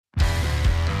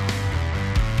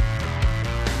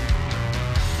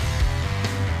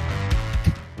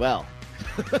Well,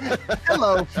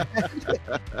 hello.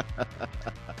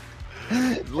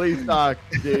 Leafs Talk,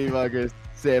 JD Buckus,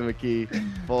 Sam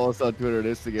McKee. Follow us on Twitter and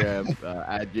Instagram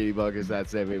at JD Buckus,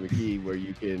 at Sam McKee, where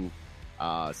you can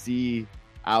see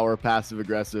our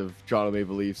passive-aggressive Toronto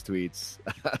Maple Leafs tweets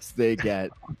as they get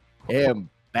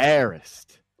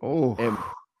embarrassed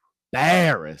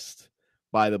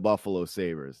by the Buffalo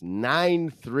Sabres.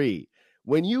 9-3.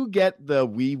 When you get the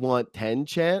 "We want 10"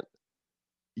 chant,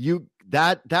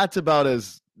 that's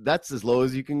as low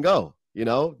as you can go. You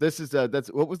know, that's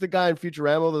what was the guy in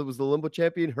Futurama that was the limbo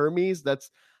champion? Hermes. That's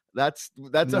a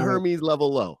Hermes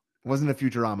level low. Wasn't a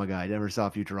Futurama guy. Never saw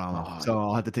Futurama, so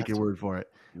I'll have to take your word for it.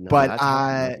 No,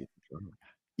 but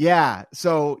yeah.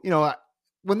 So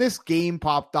when this game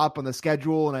popped up on the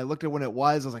schedule and I looked at when it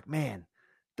was, I was like, man,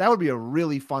 that would be a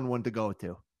really fun one to go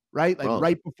to, right? Like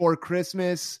right before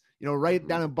Christmas, right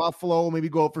down in Buffalo, maybe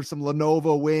go out for some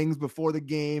Lenovo wings before the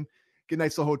game, get a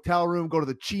nice little hotel room, go to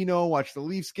the Chino, watch the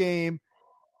Leafs game.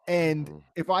 And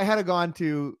if I had gone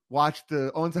to watch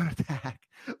the Owens on Attack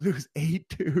lose 8-2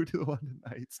 to the London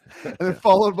Knights, and then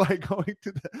followed by going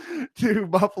to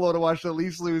Buffalo to watch the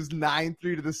Leafs lose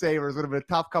 9-3 to the Sabres, would have been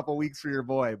a tough couple weeks for your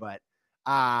boy. But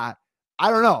I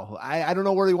don't know. I don't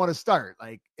know where you want to start.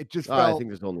 Like it just felt. I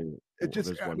think there's only. It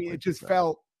just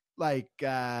felt like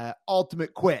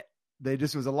ultimate quit.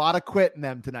 Was a lot of quit in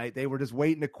them tonight. They were just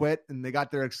waiting to quit, and they got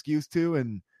their excuse to,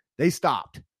 and they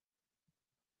stopped.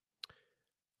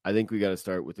 I think we got to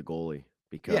start with the goalie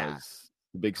because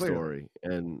the big story.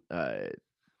 And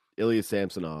Ilya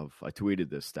Samsonov, I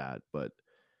tweeted this stat, but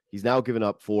he's now given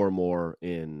up 4 more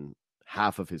in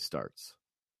half of his starts.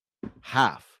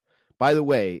 Half. By the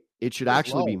way, it should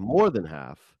actually be more than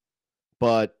half,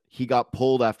 but he got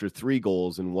pulled after 3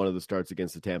 goals in one of the starts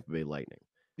against the Tampa Bay Lightning.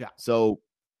 Yeah. So,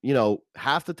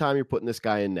 half the time you're putting this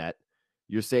guy in net,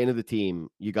 you're saying to the team,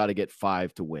 you got to get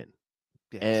 5 to win.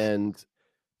 Yes. And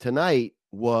tonight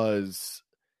was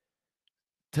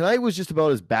just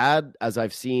about as bad as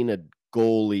I've seen a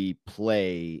goalie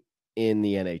play in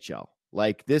the NHL.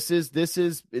 Like this is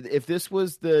if this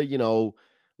was the,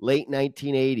 late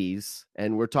 1980s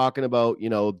and we're talking about,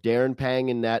 Darren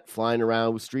Pang and net flying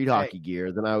around with street hockey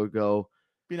gear, then I would go,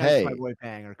 be nice, hey, my boy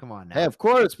Panger, come on now. Hey, of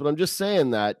course, but I'm just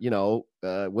saying that,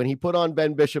 when he put on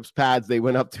Ben Bishop's pads, they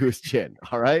went up to his chin.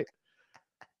 All right.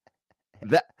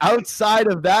 Outside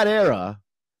of that era,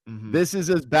 this is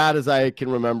as bad as I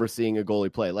can remember seeing a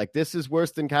goalie play. Like this is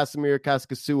worse than Casimir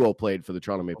Kaskasuo played for the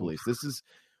Toronto Maple Leafs. This is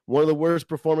one of the worst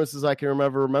performances I can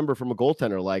remember from a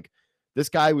goaltender. Like this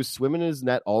guy was swimming in his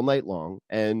net all night long,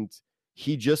 and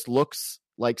he just looks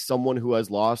like someone who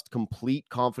has lost complete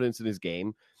confidence in his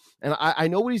game. And I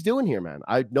know what he's doing here, man.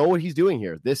 I know what he's doing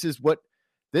here. This is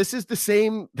the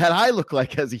same that I look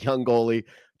like as a young goalie,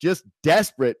 just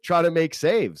desperate, trying to make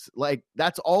saves. Like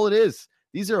that's all it is.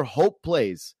 These are hope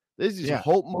plays. These are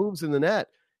hope moves in the net.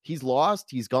 He's lost.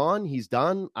 He's gone. He's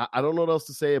done. I don't know what else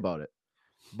to say about it.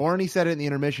 Barney said it in the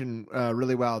intermission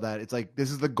really well, that it's like, this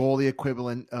is the goalie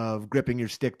equivalent of gripping your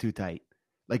stick too tight.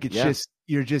 Like it's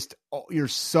you're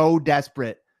so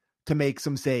desperate to make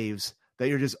some saves that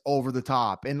you're just over the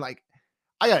top. And like,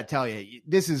 I got to tell you,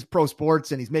 this is pro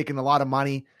sports and he's making a lot of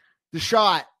money. The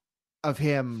shot of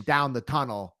him down the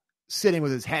tunnel, sitting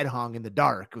with his head hung in the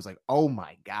dark, it was like, oh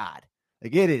my God.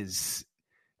 Like it is,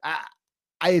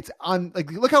 it's on,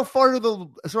 like, look how far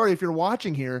if you're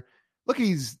watching here, look,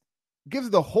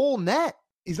 gives the whole net.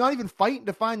 He's not even fighting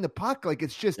to find the puck. Like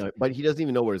it's just, but he doesn't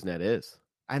even know where his net is.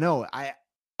 I know. I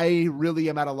really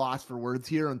am at a loss for words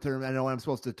here in terms. I know I'm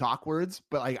supposed to talk words,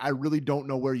 but I really don't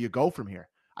know where you go from here.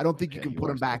 I don't think you can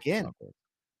put him back in. Okay.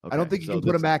 I don't think you can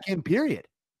put him back in, period.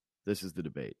 This is the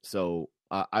debate. So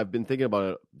I've been thinking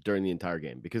about it during the entire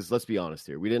game because let's be honest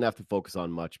here. We didn't have to focus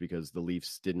on much because the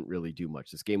Leafs didn't really do much.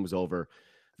 This game was over.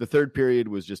 The third period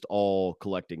was just all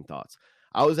collecting thoughts.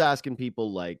 I was asking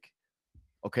people like,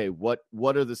 okay, what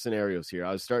are the scenarios here?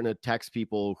 I was starting to text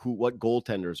people what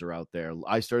goaltenders are out there.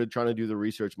 I started trying to do the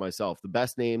research myself. The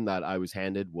best name that I was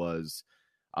handed was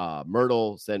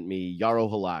Myrtle sent me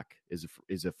Jaro Halak is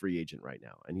a free agent right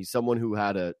now. And he's someone who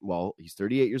he's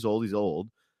 38 years old. He's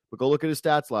old, but go look at his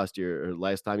stats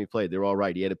last time he played. They were all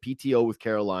right. He had a PTO with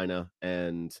Carolina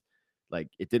and like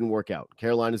it didn't work out.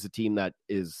 Carolina's a team that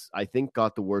is, I think,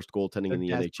 got the worst goaltending in the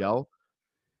NHL.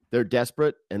 They're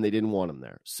desperate and they didn't want him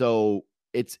there. So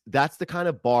that's the kind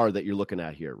of bar that you're looking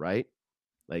at here, right?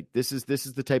 Like this is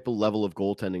the type of level of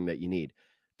goaltending that you need.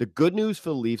 The good news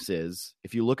for the Leafs is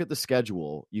if you look at the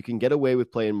schedule, you can get away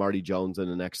with playing Marty Jones in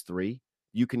the next 3.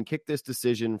 You can kick this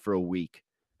decision for a week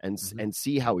and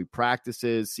see how he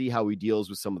practices, see how he deals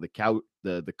with some of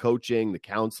the coaching, the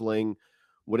counseling,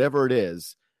 whatever it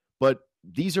is. But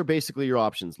these are basically your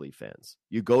options, Leaf fans.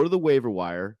 You go to the waiver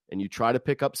wire and you try to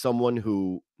pick up someone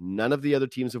who none of the other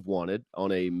teams have wanted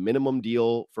on a minimum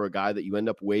deal for a guy that you end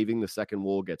up waiving the second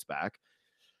Wool gets back.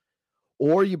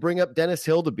 Or you bring up Dennis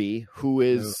Hildeby, who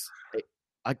is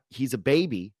he's a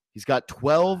baby. He's got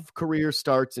 12 career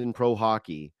starts in pro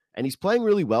hockey, and he's playing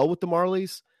really well with the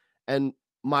Marlies. And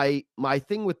my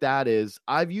thing with that is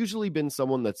I've usually been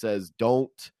someone that says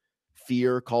don't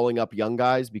fear calling up young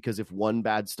guys, because if one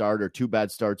bad start or two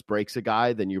bad starts breaks a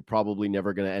guy, then you're probably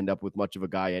never going to end up with much of a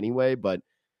guy anyway. But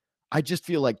I just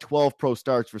feel like 12 pro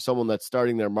starts for someone that's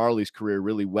starting their Marlies career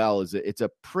really well it's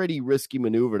a pretty risky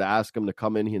maneuver to ask him to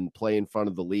come in and play in front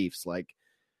of the Leafs. Like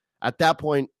at that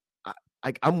point,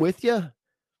 I'm with you.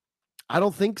 I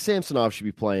don't think Samsonov should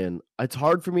be playing. It's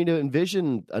hard for me to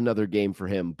envision another game for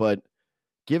him, but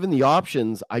given the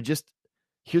options,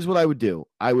 here's what I would do.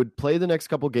 I would play the next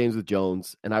couple games with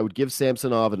Jones, and I would give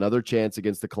Samsonov another chance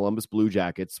against the Columbus Blue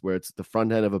Jackets, where it's the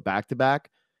front end of a back-to-back,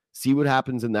 see what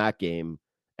happens in that game,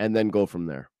 and then go from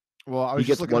there. Well, he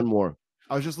gets one more.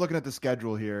 I was just looking at the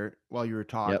schedule here while you were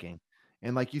talking. Yep.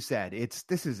 And like you said,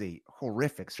 this is a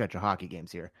horrific stretch of hockey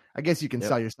games here. I guess you can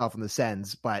sell yourself in the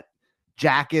Sens, but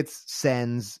Jackets,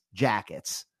 Sens,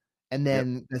 Jackets. And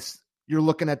then you're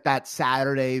looking at that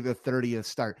Saturday, the 30th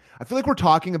start. I feel like we're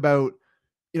talking about,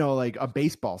 like a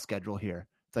baseball schedule here.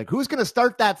 It's like, who's going to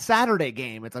start that Saturday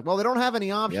game? It's like, well, they don't have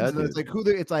any options. And it's like,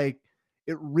 it's like,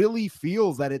 it really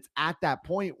feels that it's at that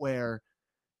point where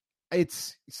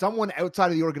it's someone outside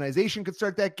of the organization could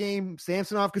start that game.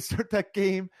 Samsonov could start that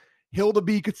game.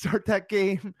 Hildeby could start that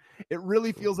game. It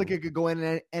really feels like it could go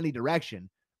in any direction.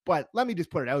 But let me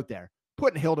just put it out there.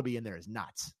 Putting Hildeby in there is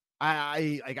nuts.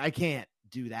 I can't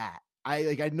do that.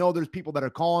 I know there's people that are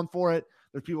calling for it.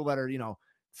 There's people that are,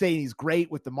 saying he's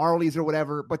great with the Marlies or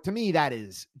whatever. But to me, that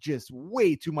is just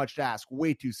way too much to ask,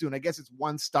 way too soon. I guess it's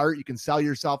one start. You can sell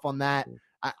yourself on that.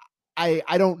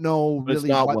 I don't know but really.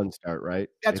 It's not one start, right?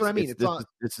 That's what I mean.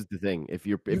 This is the thing. If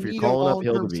you're calling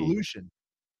up Hildeby, solution.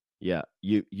 Yeah,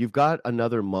 you've got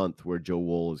another month where Joe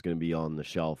Wool is going to be on the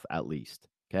shelf at least.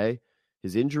 Okay,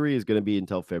 his injury is going to be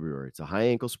until February. It's a high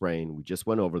ankle sprain. We just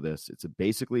went over this. It's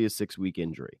basically a 6-week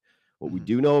injury. What we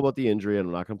do know about the injury, and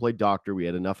I'm not going to play doctor. We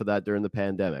had enough of that during the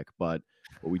pandemic. But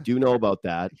what we do know about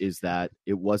that is that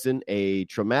it wasn't a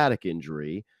traumatic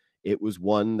injury. It was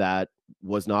one that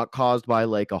was not caused by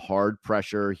like a hard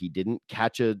pressure. He didn't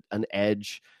catch an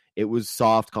edge. It was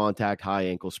soft contact, high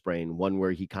ankle sprain, one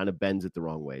where he kind of bends it the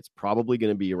wrong way. It's probably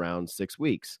going to be around 6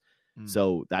 weeks.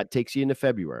 So that takes you into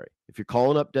February. If you're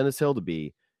calling up Dennis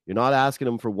Hildeby, you're not asking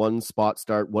him for one spot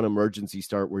start, one emergency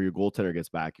start where your goaltender gets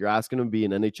back. You're asking him to be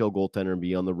an NHL goaltender and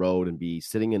be on the road and be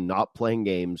sitting and not playing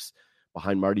games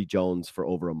behind Marty Jones for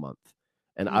over a month.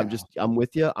 And I'm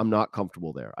with you. I'm not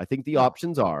comfortable there. I think the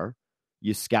options are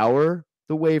you scour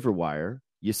the waiver wire,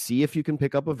 you see if you can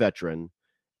pick up a veteran,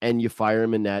 and you fire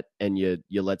him in net and you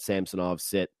let Samsonov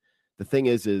sit. The thing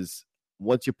is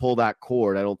once you pull that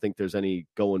cord, I don't think there's any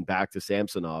going back to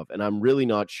Samsonov. And I'm really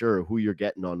not sure who you're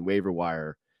getting on waiver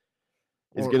wire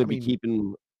is going to be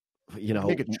keeping,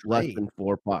 less than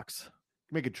 $4.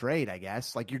 Make a trade, I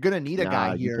guess. Like you're going to need a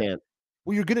guy here. You can't.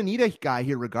 Well, you're going to need a guy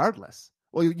here regardless.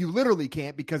 Well, you literally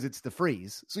can't because it's the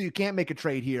freeze. So you can't make a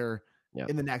trade here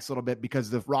in the next little bit because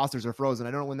the rosters are frozen.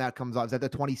 I don't know when that comes out. Is that the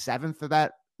 27th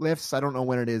that lifts? I don't know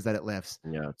when it is that it lifts.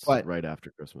 Yeah, it's right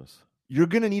after Christmas. You're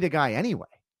going to need a guy anyway.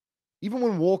 Even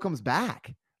when Wool comes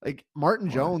back. Like Martin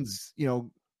Jones,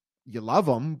 you love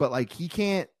him, but like he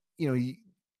can't,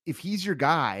 if he's your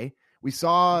guy, we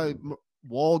saw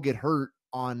Wool get hurt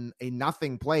on a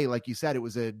nothing play. Like you said, it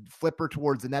was a flipper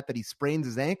towards the net that he sprains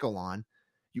his ankle on.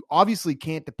 You obviously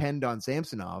can't depend on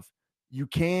Samsonov. You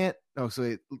can't. Oh, so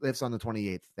it lifts on the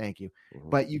 28th. Thank you.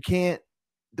 But you can't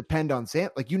depend on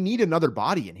Like you need another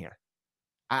body in here.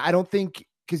 I don't think,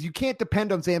 because you can't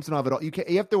depend on Samsonov at all. You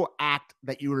have to act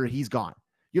that he's gone.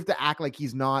 You have to act like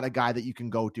he's not a guy that you can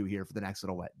go to here for the next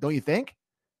little bit. Don't you think?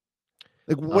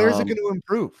 Like, where's it going to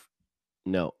improve?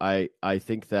 No, I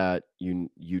think that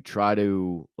you try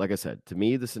to, like I said, to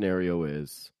me, the scenario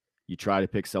is you try to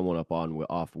pick someone up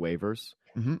off waivers,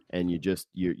 and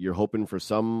you're hoping for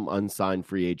some unsigned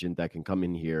free agent that can come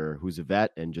in here who's a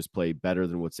vet and just play better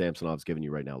than what Samsonov's giving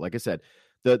you right now. Like I said,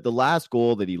 the last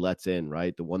goal that he lets in,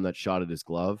 right, the one that shot at his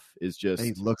glove is just.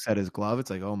 And he looks at his glove.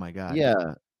 It's like, oh my god.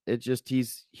 Yeah, it just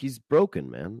he's broken,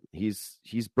 man. He's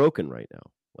broken right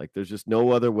now. Like there's just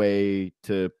no other way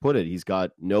to put it. He's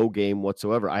got no game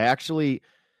whatsoever.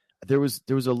 There was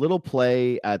a little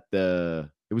play it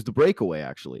was the breakaway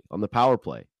actually on the power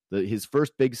play. His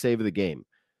first big save of the game.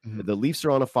 The Leafs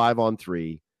are on a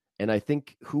 5-on-3, and I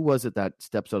think who was it that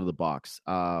steps out of the box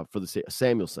for the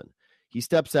Samuelson. He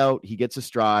steps out, he gets a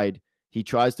stride, he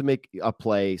tries to make a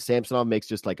play. Samsonov makes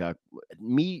just like an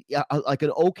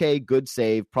okay, good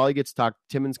save, probably gets tucked.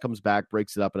 Timmins comes back,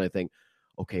 breaks it up, and I think,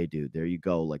 okay, dude, there you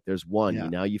go. Like, there's one. Yeah.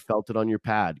 Now you felt it on your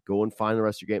pad. Go and find the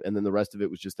rest of your game. And then the rest of it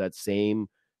was just that same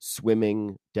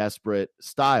swimming, desperate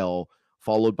style,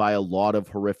 followed by a lot of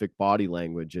horrific body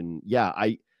language. And yeah,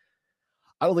 I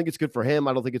don't think it's good for him.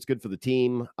 I don't think it's good for the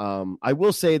team. I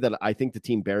will say that I think the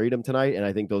team buried him tonight, and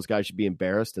I think those guys should be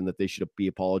embarrassed and that they should be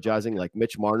apologizing. Like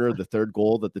Mitch Marner, the third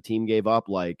goal that the team gave up,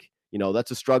 like,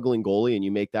 that's a struggling goalie, and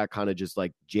you make that kind of just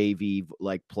like JV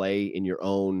like play in your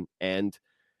own end.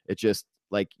 It just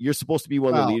like you're supposed to be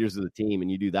one of the leaders of the team,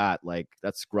 and you do that. Like,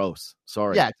 that's gross.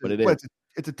 Sorry, but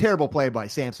it's a terrible play by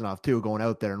Samsonov too, going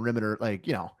out there and Rimmer, like,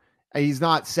 he's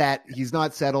not set. He's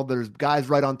not settled. There's guys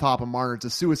right on top of Marner. It's a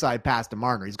suicide pass to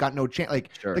Marner. He's got no chance. Like,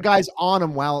 the guy's on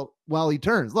him while he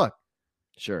turns. Look.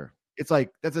 Sure. It's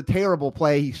like, that's a terrible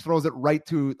play. He throws it right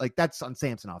to, like, that's on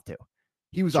Samsonov too.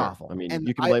 He was awful. I mean,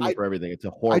 you can blame him for everything. It's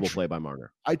a horrible play by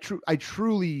Marner. I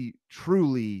truly,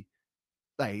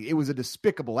 like, it was a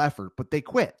despicable effort, but they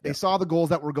quit. They saw the goals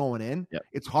that were going in. Yep.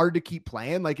 It's hard to keep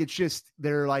playing. Like, it's just,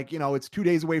 they're like, it's 2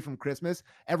 days away from Christmas.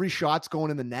 Every shot's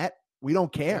going in the net. We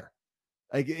don't care.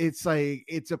 Like, it's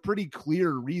a pretty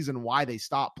clear reason why they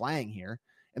stopped playing here.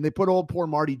 And they put old poor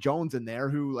Marty Jones in there,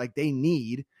 who, like, they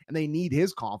need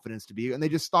his confidence to be, and they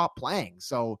just stopped playing.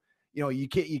 So, you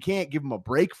can't give them a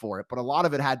break for it, but a lot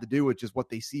of it had to do with just what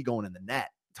they see going in the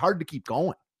net. It's hard to keep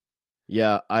going.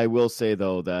 Yeah, I will say,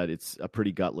 though, that it's a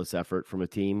pretty gutless effort from a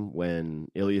team when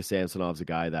Ilya Samsonov's a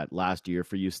guy that last year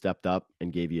for you stepped up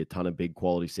and gave you a ton of big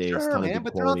quality saves. Sure, man,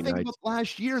 but they're not thinking about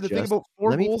last year. They're thinking about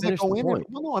 4 goals that go in.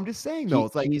 No, I'm just saying, though.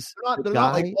 It's like they're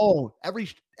not like, oh,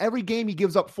 every game he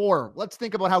gives up 4. Let's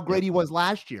think about how great he was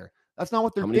last year. That's not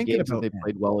what they're thinking about. How many games have they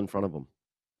played well in front of him?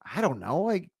 I don't know.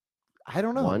 I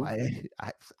don't know. 1?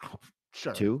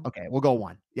 Sure. 2? Okay, we'll go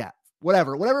 1. Yeah.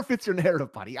 Whatever fits your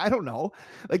narrative, buddy. I don't know.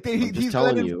 Like, he's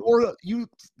let in 4. You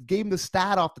gave him the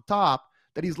stat off the top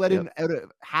that he's let in, out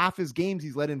of half his games,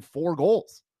 he's let in 4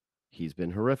 goals. He's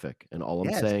been horrific. And all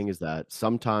I'm saying is that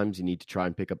sometimes you need to try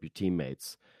and pick up your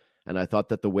teammates. And I thought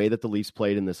that the way that the Leafs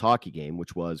played in this hockey game,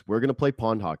 which was, we're going to play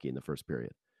pond hockey in the first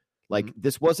period. Like,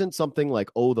 this wasn't something like,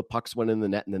 oh, the pucks went in the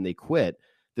net and then they quit.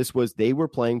 This was, they were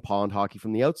playing pond hockey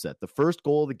from the outset. The first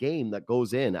goal of the game that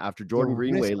goes in after Jordan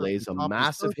Greenway lays a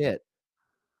massive hit.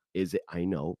 I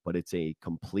know, but it's a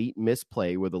complete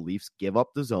misplay where the Leafs give up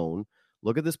the zone.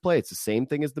 Look at this play. It's the same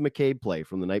thing as the McCabe play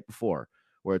from the night before,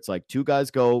 where it's like 2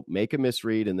 guys go, make a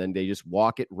misread, and then they just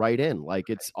walk it right in. Like,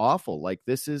 it's awful. Like,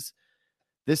 this is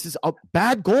a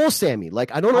bad goal, Sammy.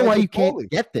 Like, I don't know why you can't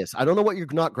get this. I don't know what you're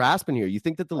not grasping here. You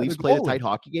think that the Leafs played a tight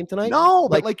hockey game tonight? No,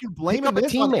 but like, you're blaming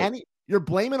this on you're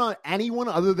blaming on anyone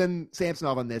other than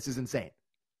Samsonov on this is insane.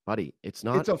 Buddy, it's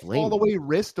not. It's a fall away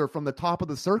wrister from the top of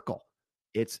the circle.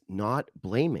 It's not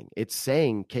blaming. It's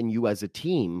saying, can you as a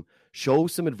team show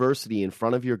some adversity in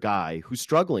front of your guy who's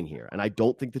struggling here? And I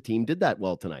don't think the team did that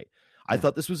well tonight. I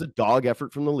thought this was a dog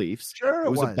effort from the Leafs. Sure,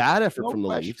 it was a bad effort from the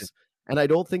Leafs. And I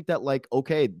don't think that, like,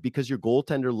 okay, because your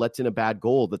goaltender lets in a bad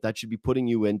goal, that should be putting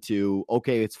you into,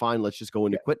 okay, it's fine, let's just go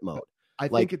into quit mode. I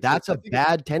think that's a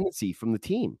bad tendency from the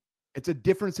team. It's a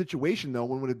different situation, though,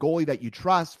 when with a goalie that you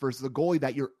trust versus a goalie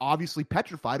that you're obviously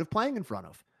petrified of playing in front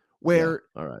of. Where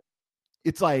all right.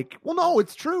 It's like, well, no,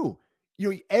 it's true.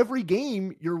 Every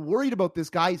game, you're worried about this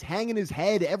guy. He's hanging his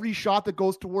head. Every shot that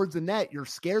goes towards the net, you're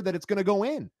scared that it's going to go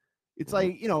in. It's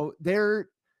like, I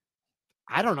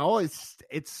don't know. It's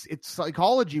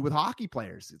psychology with hockey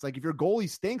players. It's like, if your goalie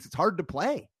stinks, it's hard to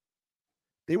play.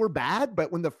 They were bad,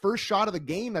 but when the first shot of the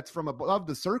game that's from above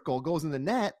the circle goes in the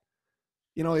net,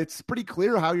 it's pretty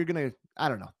clear how you're going to, I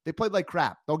don't know. They played like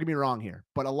crap. Don't get me wrong here,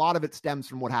 but a lot of it stems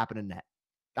from what happened in net.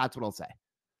 That's what I'll say.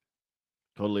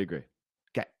 Totally agree.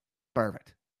 Okay.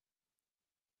 Perfect.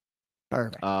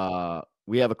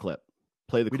 We have a clip.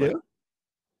 Play the clip. We do?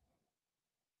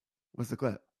 What's the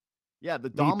clip? Yeah, the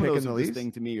dominoes of this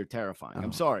thing to me are terrifying.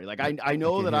 I'm sorry. Like, I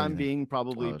know that I'm being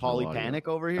probably polypanic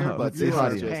over here, but this is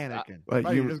panicking.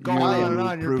 You're just going on and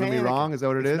on. You're proving me wrong. Is that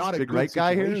what it is? Big right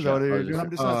guy here? Is that what it is? I'm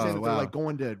just not saying that they're like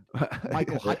going to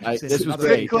Michael Hutchinson. This was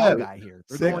great. Guy here.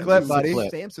 Sick clip, buddy.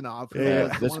 Samsonov.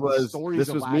 This was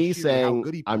me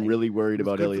saying I'm really worried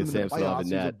about Ilya Samsonov in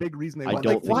net. I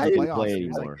don't think he can play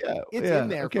anymore. It's in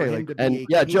there. And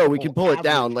yeah, Joe, we can pull it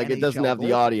down. Like, it doesn't have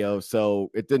the audio,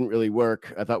 so it didn't really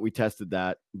work. I thought we tested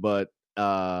that, but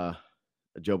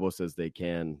Jobo says they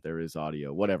can. There is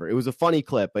audio. Whatever. It was a funny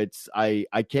clip. I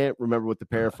can't remember what the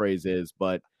paraphrase is,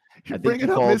 but I think you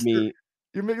called me.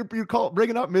 You're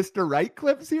bringing up Mr. Right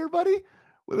clips here, buddy,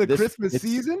 with a Christmas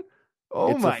season.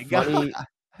 Oh my god!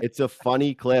 It's a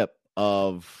funny clip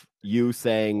of you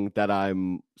saying that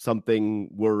I'm something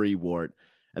worrywart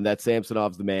and that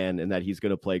Samsonov's the man and that he's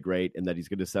going to play great and that he's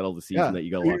going to settle the season, that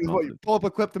you got a lot of confidence. Pull up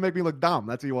a clip to make me look dumb.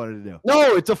 That's what you wanted to do.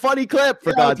 No, it's a funny clip,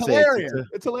 for God's sake.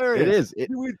 It's hilarious. It is.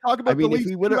 We talk about the Leafs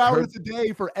 2 hours a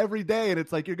day for every day, and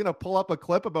it's like you're going to pull up a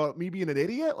clip about me being an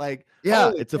idiot? Like,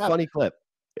 it's a funny clip.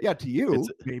 Yeah, to you,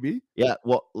 maybe. Yeah,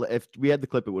 well, if we had the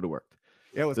clip, it would have worked.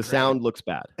 The great. Sound looks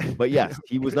bad. But yes,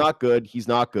 he was not good. He's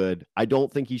not good. I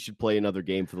don't think he should play another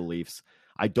game for the Leafs.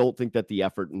 I don't think that the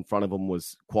effort in front of him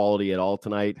was quality at all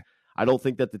tonight. I don't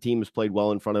think that the team has played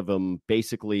well in front of him.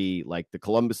 Basically, like the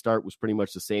Columbus start was pretty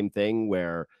much the same thing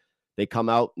where they come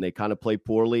out and they kind of play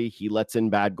poorly. He lets in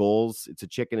bad goals. It's a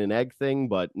chicken and egg thing.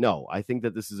 But no, I think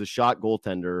that this is a shot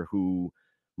goaltender who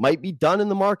might be done in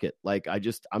the market. Like,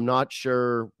 I'm not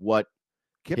sure what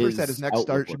Kipper said his next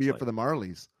start should be up for the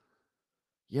Marlies.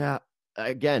 Yeah.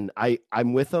 Again,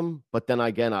 I'm with him, but then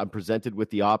again, I'm presented with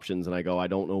the options and I go, I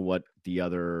don't know what the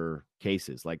other case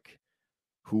is. Like,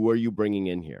 who are you bringing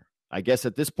in here? I guess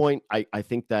at this point, I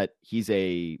think that he's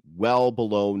a well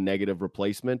below negative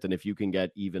replacement. And if you can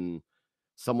get even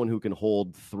someone who can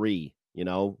hold 3,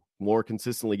 more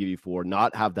consistently give you 4,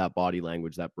 not have that body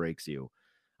language that breaks you,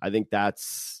 I think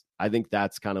that's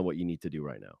kind of what you need to do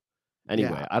right now.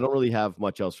 Anyway, I don't really have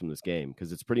much else from this game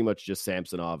because it's pretty much just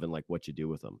Samsonov and like what you do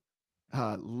with him.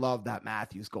 Love that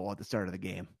Matthews goal at the start of the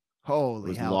game.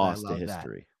 Holy hell. Lost to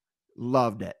history. That.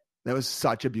 Loved it. That was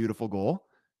such a beautiful goal.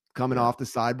 Coming off the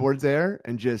sideboards there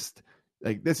and just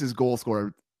like, this is goal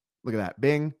scorer. Look at that.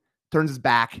 Bing turns his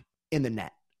back in the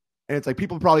net. And it's like,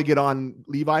 people probably get on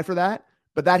Levi for that,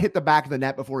 but that hit the back of the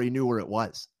net before he knew where it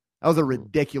was. That was a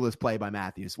ridiculous play by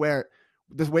Matthews, where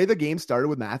the way the game started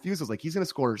with Matthews was like, he's going to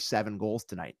score 7 goals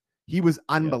tonight. He was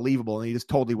unbelievable and he just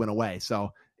totally went away.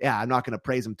 So yeah, I'm not going to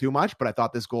praise him too much, but I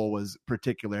thought this goal was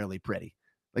particularly pretty.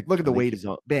 Like, look at the weight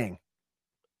of Bing.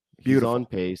 Beautiful. He's on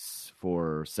pace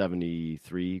for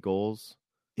 73 goals.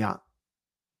 Yeah.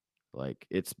 Like,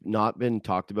 it's not been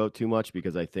talked about too much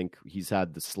because I think he's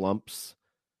had the slumps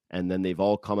and then they've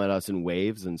all come at us in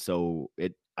waves. And so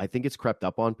I think it's crept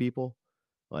up on people.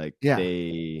 Like,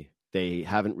 they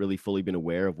haven't really fully been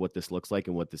aware of what this looks like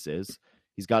and what this is.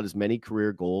 He's got as many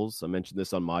career goals. I mentioned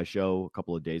this on my show a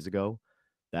couple of days ago,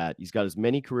 that he's got as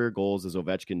many career goals as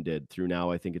Ovechkin did through now.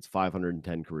 I think it's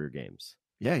 510 career games.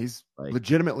 Yeah, he's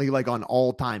legitimately like on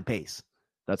all-time pace.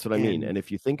 That's what I mean. And if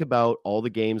you think about all the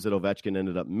games that Ovechkin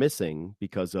ended up missing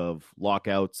because of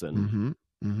lockouts and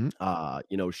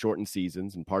shortened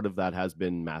seasons, and part of that has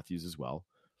been Matthews as well.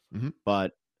 Mm-hmm.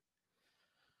 But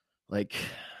like,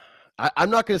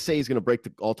 I'm not going to say he's going to break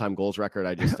the all-time goals record.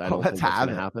 I don't think that's going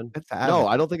to happen. No,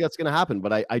 I don't think that's going to happen.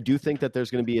 But I do think that there's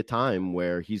going to be a time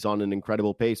where he's on an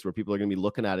incredible pace where people are going to be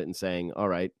looking at it and saying, all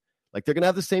right, like, they're going to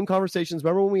have the same conversations.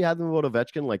 Remember when we had them about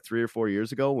Ovechkin like 3 or 4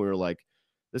 years ago? We were like,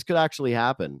 this could actually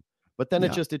happen. But then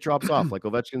it drops off. Like,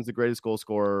 Ovechkin's the greatest goal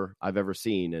scorer I've ever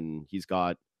seen. And he's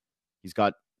got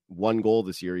 1 goal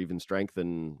this year, even strength.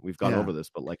 And we've gone over this,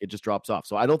 but like, it just drops off.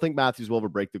 So I don't think Matthews will ever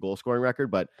break the goal scoring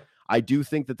record, but I do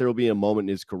think that there will be a moment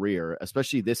in his career,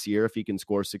 especially this year, if he can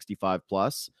score 65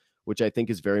 plus, which I think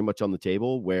is very much on the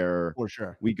table, where for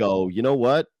sure we go, you know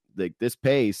what? Like, this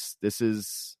pace, this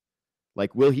is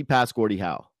like, will he pass Gordie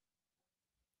Howe?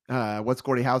 What's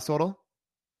Gordie Howe's total?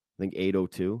 I think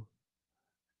 802.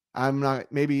 I'm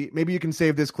not. Maybe you can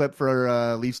save this clip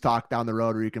for Leafs talk down the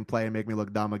road, or you can play and make me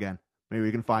look dumb again. Maybe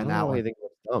we can find that one. I think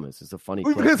it's dumb. It's just a funny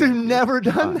clip. Because they've never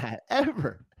done that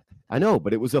ever. I know,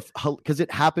 but it was because it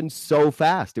happened so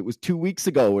fast. It was 2 weeks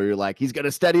ago where you're like, he's going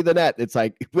to steady the net. It's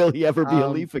like, will he ever be a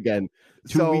Leaf again?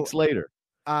 2 weeks later.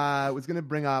 I was going to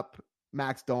bring up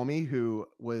Max Domi, who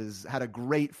had a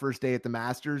great first day at the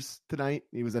Masters tonight.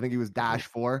 I think he was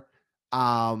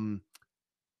 -4.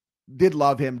 Did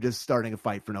love him just starting a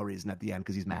fight for no reason at the end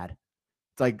because he's mad.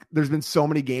 It's like, there's been so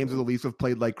many games where the Leafs have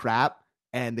played like crap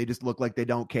and they just look like they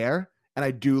don't care. And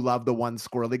I do love the one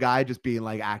squirrely guy just being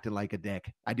like, acting like a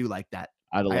dick. I do like that.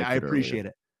 I appreciate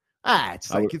it. It's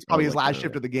probably his last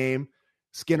shift of the game.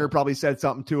 Skinner probably said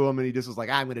something to him and he just was like,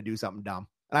 I'm going to do something dumb.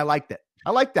 And I liked it.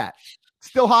 I like that.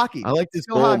 Still hockey. I like this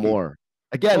goal more.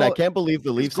 Again, I can't believe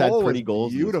the Leafs had pretty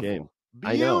goals in this game.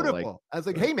 Beautiful. I was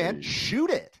like, hey, man, shoot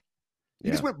it. He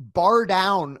just went bar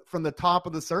down from the top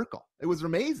of the circle. It was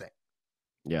amazing.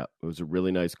 Yeah, it was a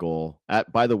really nice goal.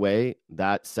 By the way,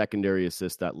 that secondary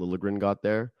assist that Liljegren got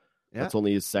there, that's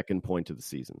only his 2nd point of the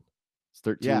season. It's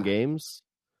 13 games,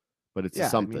 but it's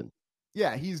something.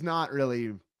 He's not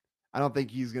really – I don't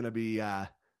think he's going to be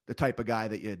the type of guy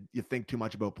that you think too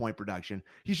much about point production.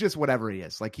 He's just whatever he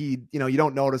is. Like, you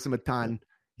don't notice him a ton.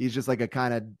 He's just like a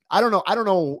kind of – I don't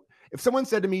know. if someone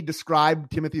said to me, describe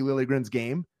Timothy Liljegren's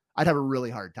game, I'd have a really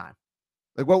hard time.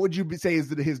 Like, what would you say is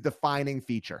his defining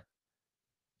feature?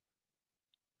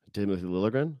 Timothy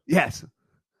Liljegren? Yes.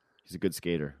 He's a good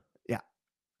skater. Yeah.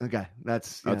 Okay.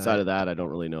 That's outside of that, I don't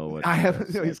really know what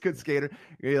he's a good skater.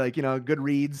 You're like, good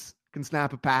reads, can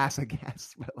snap a pass, I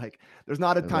guess. But like, there's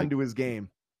not a ton to his game.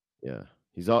 Yeah.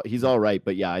 He's all right.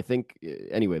 But yeah, I think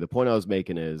anyway, the point I was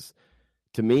making is,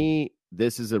 to me,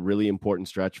 this is a really important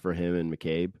stretch for him and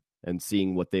McCabe, and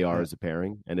seeing what they are as a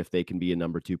pairing and if they can be a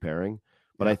number 2 pairing.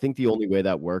 But I think the only way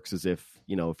that works is if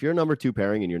you're a number 2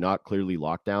 pairing and you're not clearly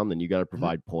locked down, then you got to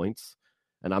provide points.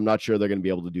 And I'm not sure they're going to be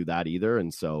able to do that either.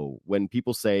 And so when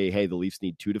people say, hey, the Leafs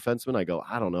need 2 defensemen, I go,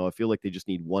 I don't know. I feel like they just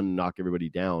need one to knock everybody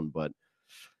down. But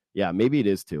yeah, maybe it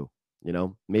is 2.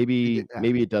 Maybe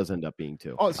it does end up being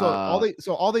 2. Oh, so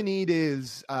all they need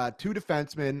is 2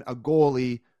 defensemen, a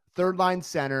goalie, third line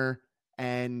center,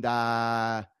 and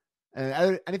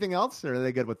anything else, or are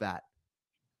they good with that?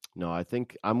 No, I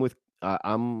think I'm with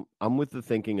the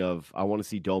thinking of, I want to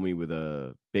see Domi with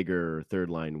a bigger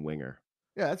third line winger.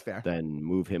 Yeah, that's fair. Then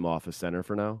move him off as center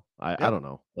for now. I don't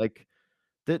know. Like,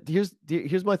 here's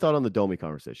my thought on the Domi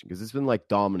conversation, because it's been like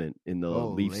dominant in the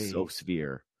Leafs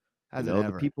sphere.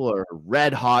 The people are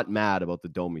red hot mad about the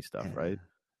Domi stuff, right?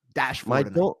 Dash my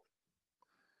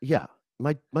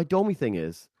Domi thing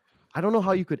is, I don't know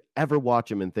how you could ever watch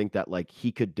him and think that like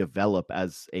he could develop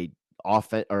as a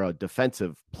offense or a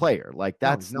defensive player. Like,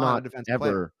 that's not ever.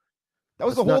 Player. That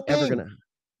was the whole thing.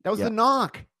 That was the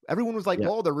knock. Everyone was like,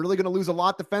 "Oh, they're really going to lose a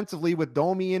lot defensively with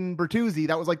Domi and Bertuzzi."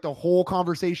 That was like the whole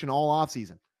conversation all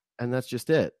offseason. And that's just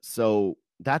it. So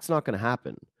that's not going to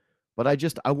happen. But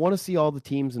I want to see all the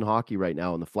teams in hockey right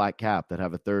now in the flat cap that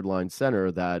have a third line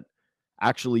center that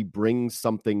actually brings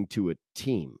something to a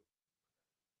team,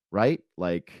 right?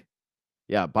 Like,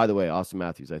 yeah, by the way, Austin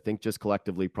Matthews, I think just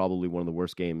collectively probably one of the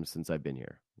worst games since I've been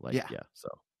here. So,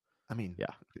 I mean,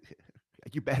 yeah,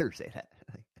 you better say that.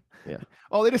 Yeah.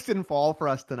 Oh, they just didn't fall for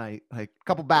us tonight. Like, a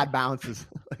couple bad bounces.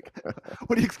 Like,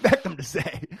 what do you expect them to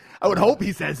say? I would hope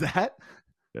he says that.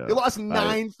 Yeah. They lost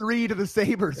 9-3 to the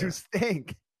Sabres, who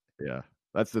stink. Yeah,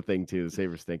 that's the thing too. The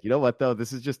Sabres stink. You know what though?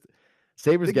 This is just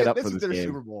Sabres get up for this game. This is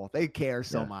their Super Bowl. They care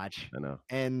so much. I know.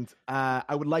 And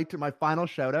I would like to, my final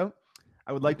shout out,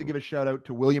 I would like to give a shout out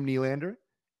to William Nylander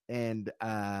and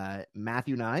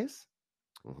Matthew Knies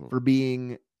for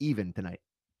being even tonight.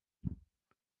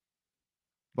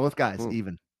 Both guys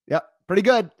even. Yep, pretty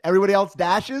good. Everybody else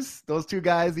dashes. Those 2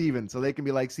 guys even, so they can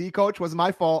be like, "See, coach, wasn't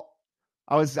my fault.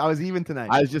 I was even tonight."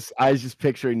 I was just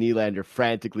picturing Nylander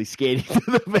frantically skating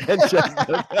to the bench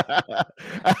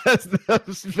as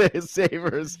the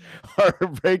Sabres are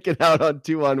breaking out on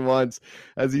 2-on-1s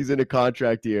as he's in a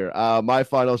contract year. My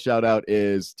final shout out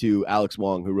is to Alex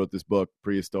Wong, who wrote this book,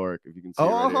 Prehistoric. If you can see.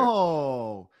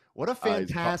 Oh, what a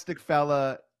fantastic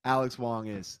fella Alex Wong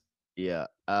is. Yeah.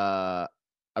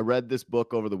 I read this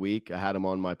book over the week. I had him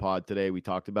on my pod today. We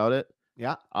talked about it.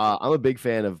 Yeah. I'm a big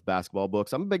fan of basketball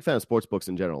books. I'm a big fan of sports books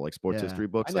in general, like sports history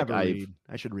books. I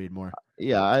should read more.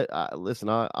 Yeah. Listen,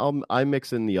 I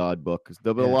mix in the odd book.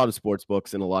 There'll be a lot of sports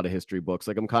books and a lot of history books.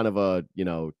 Like, I'm kind of a,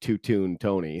 two-tune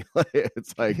Tony.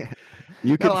 It's like,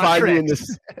 you can find me in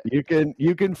this, you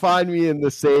can find me in the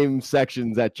same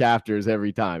sections at chapters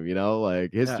every time,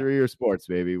 like history or sports,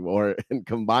 maybe, and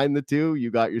combine the two,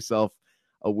 you got yourself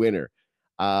a winner.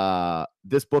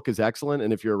 This book is excellent,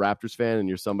 and if you're a Raptors fan and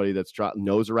you're somebody that's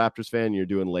knows a Raptors fan and you're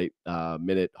doing late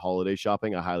minute holiday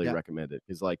shopping, I highly recommend it.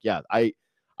 Because I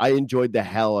enjoyed the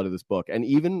hell out of this book. And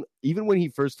even when he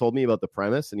first told me about the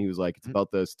premise and he was like, it's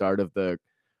about the start of the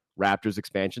Raptors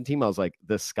expansion team, I was like,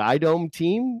 the Sky Dome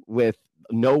team with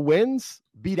no wins?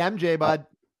 Beat MJ, bud.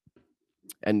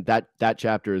 And that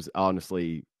chapter is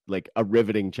honestly like a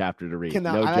riveting chapter to read.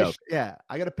 No joke.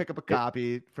 I got to pick up a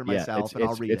copy for myself and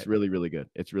I'll read it. It's really, really good.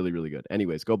 It's really, really good.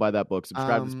 Anyways, go buy that book.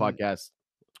 Subscribe to this podcast.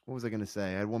 What was I going to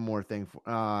say? I had one more thing.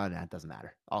 It doesn't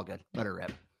matter. All good. Let her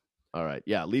rip. All right.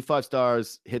 Yeah. Leave 5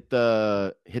 stars. Hit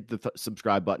the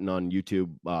subscribe button on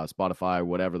YouTube, Spotify,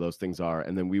 whatever those things are.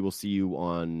 And then we will see you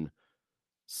on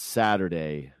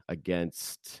Saturday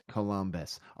against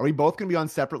Columbus. Are we both going to be on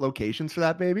separate locations for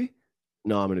that, baby?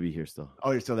 No, I'm going to be here still.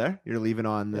 Oh, you're still there? You're leaving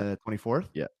on the 24th?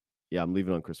 Yeah. Yeah, I'm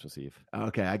leaving on Christmas Eve.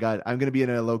 Okay, I'm going to be in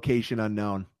a location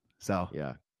unknown. So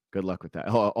yeah, good luck with that.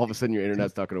 All of a sudden, your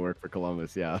internet's not going to work for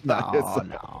Columbus. Yeah.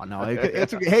 No.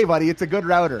 It's hey, buddy, it's a good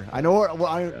router. I know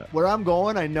where I'm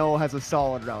going. I know has a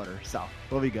solid router, so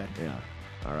we'll be good. Yeah.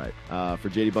 All right. For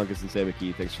JD Bunkus and Sam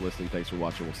McKee, thanks for listening. Thanks for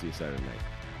watching. We'll see you Saturday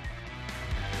night.